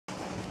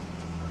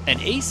An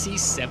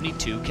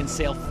AC72 can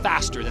sail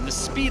faster than the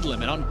speed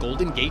limit on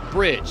Golden Gate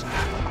Bridge.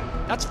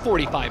 That's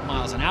 45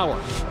 miles an hour.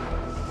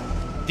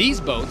 These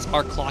boats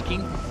are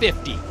clocking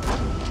 50.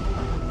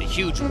 The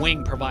huge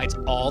wing provides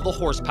all the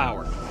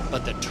horsepower,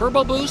 but the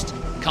turbo boost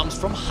comes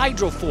from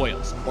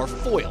hydrofoils, or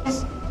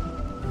foils.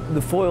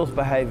 The foils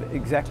behave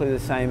exactly the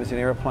same as an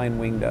aeroplane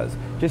wing does.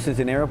 Just as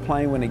an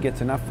aeroplane, when it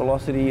gets enough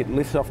velocity, it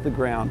lifts off the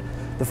ground.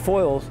 The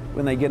foils,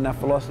 when they get enough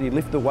velocity,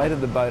 lift the weight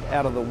of the boat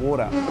out of the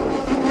water.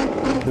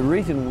 The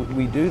reason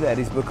we do that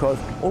is because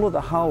all of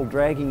the hull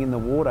dragging in the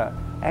water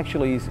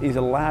actually is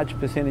a large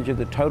percentage of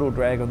the total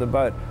drag of the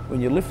boat. When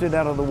you lift it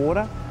out of the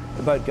water,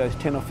 the boat goes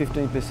 10 or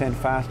 15%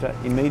 faster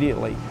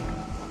immediately.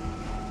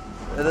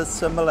 It is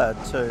similar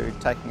to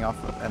taking off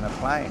in a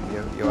plane.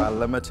 You are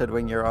limited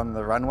when you're on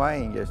the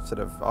runway and you're sort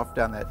of off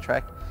down that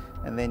track,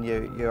 and then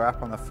you're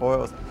up on the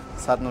foils.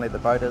 Suddenly the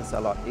boat is a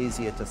lot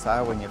easier to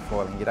sail when you're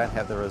foiling. You don't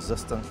have the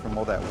resistance from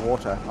all that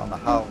water on the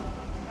hull.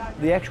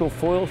 The actual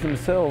foils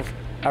themselves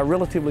are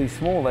relatively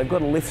small. They've got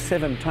to lift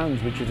 7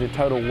 tons, which is the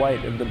total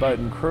weight of the boat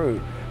and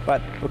crew.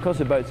 But because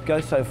the boats go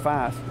so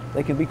fast,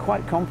 they can be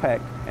quite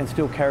compact and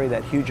still carry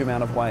that huge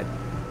amount of weight.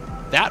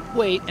 That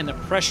weight and the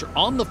pressure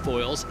on the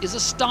foils is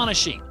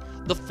astonishing.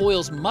 The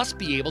foils must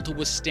be able to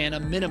withstand a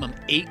minimum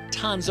 8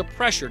 tons of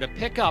pressure to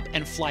pick up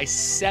and fly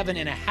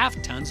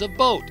 7.5 tons of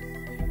boat.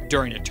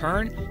 During a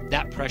turn,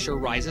 that pressure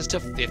rises to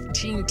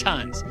 15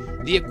 tons,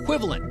 the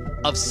equivalent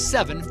of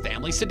 7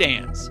 family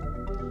sedans.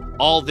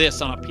 All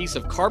this on a piece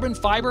of carbon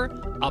fiber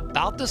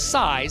about the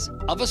size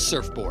of a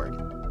surfboard.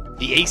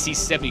 The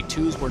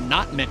AC72s were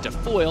not meant to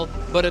foil,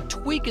 but a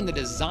tweak in the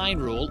design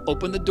rule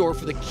opened the door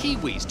for the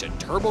Kiwis to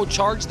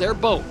turbocharge their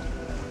boat.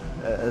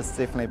 It's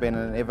definitely been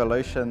an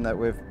evolution that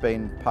we've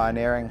been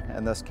pioneering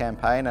in this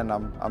campaign, and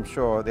I'm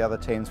sure the other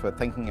teams were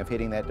thinking of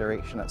heading that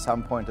direction at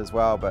some point as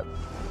well, but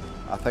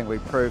I think we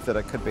proved that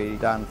it could be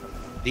done.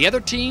 The other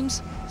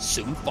teams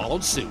soon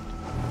followed suit.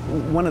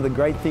 One of the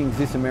great things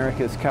this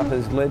America's Cup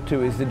has led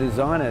to is the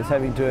designers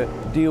having to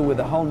deal with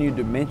a whole new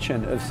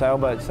dimension of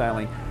sailboat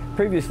sailing.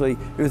 Previously,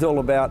 it was all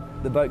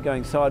about the boat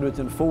going sideways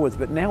and forwards,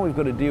 but now we've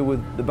got to deal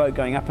with the boat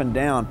going up and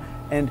down,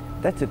 and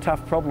that's a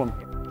tough problem.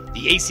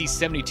 The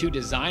AC72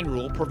 design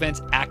rule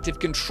prevents active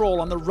control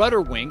on the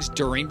rudder wings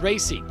during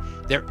racing.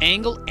 Their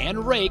angle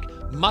and rake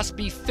must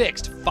be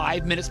fixed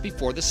 5 minutes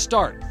before the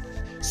start.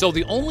 So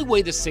the only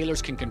way the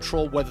sailors can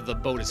control whether the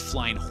boat is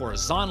flying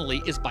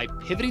horizontally is by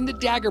pivoting the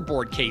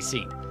daggerboard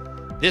casing.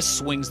 This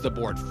swings the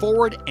board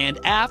forward and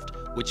aft,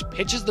 which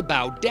pitches the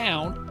bow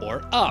down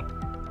or up.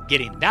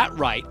 Getting that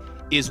right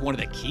is one of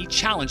the key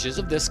challenges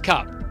of this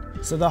Cup.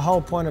 So the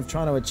whole point of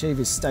trying to achieve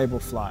is stable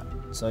flight.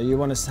 So you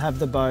want to have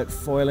the boat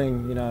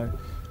foiling,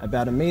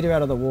 about 1 metre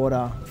out of the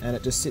water, and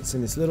it just sits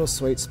in this little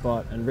sweet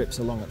spot and rips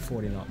along at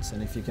 40 knots.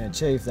 And if you can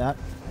achieve that,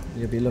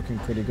 you'll be looking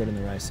pretty good in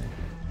the racing.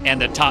 And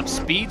the top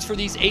speeds for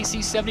these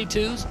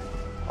AC72s?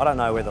 I don't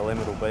know where the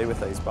limit will be with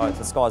these boats.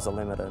 The sky's the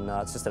limit, and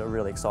it's just a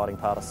really exciting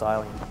part of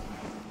sailing.